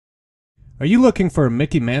Are you looking for a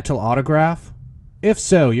Mickey Mantle autograph? If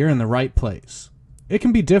so, you're in the right place. It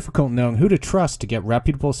can be difficult knowing who to trust to get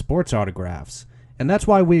reputable sports autographs, and that's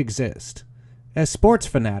why we exist. As sports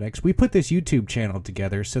fanatics, we put this YouTube channel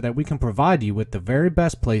together so that we can provide you with the very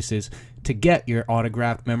best places to get your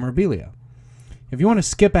autographed memorabilia. If you want to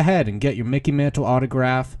skip ahead and get your Mickey Mantle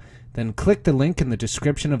autograph, then click the link in the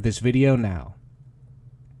description of this video now.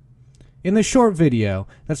 In this short video,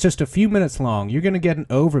 that's just a few minutes long, you're going to get an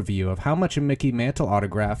overview of how much a Mickey Mantle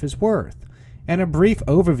autograph is worth, and a brief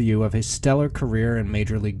overview of his stellar career in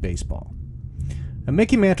Major League Baseball. A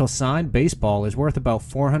Mickey Mantle signed baseball is worth about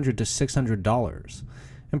 $400 to $600,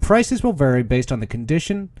 and prices will vary based on the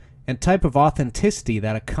condition and type of authenticity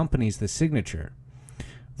that accompanies the signature.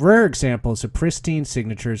 Rare examples of pristine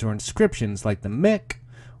signatures or inscriptions like the Mick,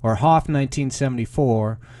 or Hoff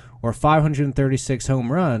 1974, or 536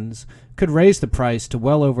 home runs could raise the price to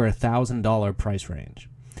well over $1,000 price range.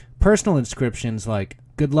 Personal inscriptions like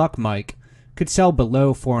 "Good luck, Mike" could sell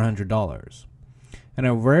below $400. And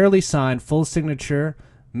a rarely signed full signature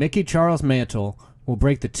Mickey Charles Mantle will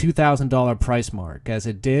break the $2,000 price mark, as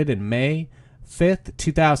it did in May 5th,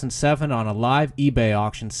 2007 on a live eBay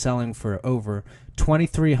auction selling for over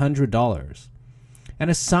 $2,300.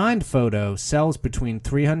 And a signed photo sells between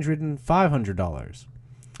 $300 and $500.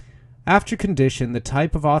 After condition, the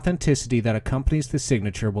type of authenticity that accompanies the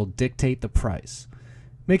signature will dictate the price.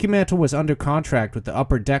 Mickey Mantle was under contract with the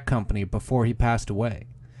Upper Deck Company before he passed away.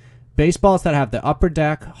 Baseballs that have the Upper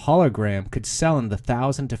Deck hologram could sell in the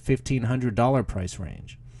 $1,000 to $1,500 price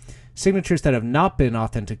range. Signatures that have not been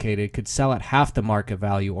authenticated could sell at half the market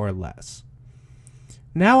value or less.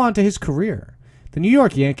 Now on to his career. The New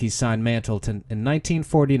York Yankees signed Mantle in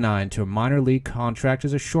 1949 to a minor league contract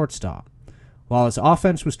as a shortstop. While his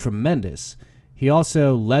offense was tremendous, he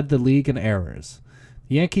also led the league in errors.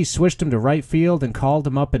 The Yankees switched him to right field and called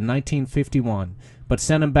him up in 1951, but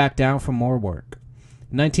sent him back down for more work.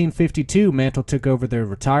 In 1952, Mantle took over the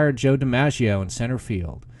retired Joe DiMaggio in center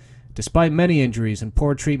field. Despite many injuries and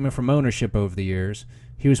poor treatment from ownership over the years,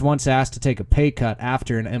 he was once asked to take a pay cut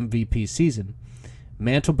after an MVP season.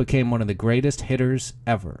 Mantle became one of the greatest hitters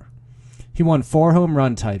ever. He won 4 home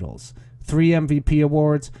run titles, 3 MVP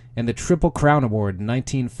awards, and the Triple Crown Award in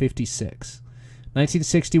 1956.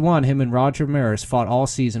 1961, him and Roger Maris fought all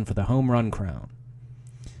season for the home run crown.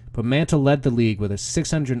 But Mantle led the league with a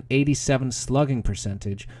 687 slugging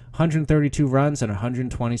percentage, 132 runs, and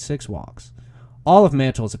 126 walks. All of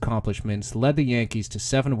Mantle's accomplishments led the Yankees to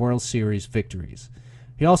 7 World Series victories.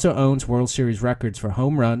 He also owns World Series records for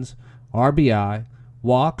home runs, RBI,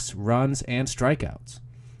 walks, runs, and strikeouts.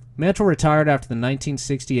 Mantle retired after the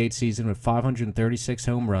 1968 season with 536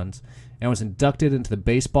 home runs and was inducted into the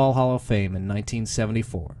Baseball Hall of Fame in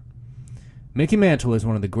 1974. Mickey Mantle is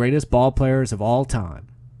one of the greatest ball players of all time.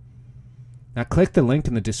 Now click the link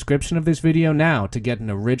in the description of this video now to get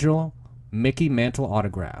an original Mickey Mantle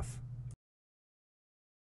autograph.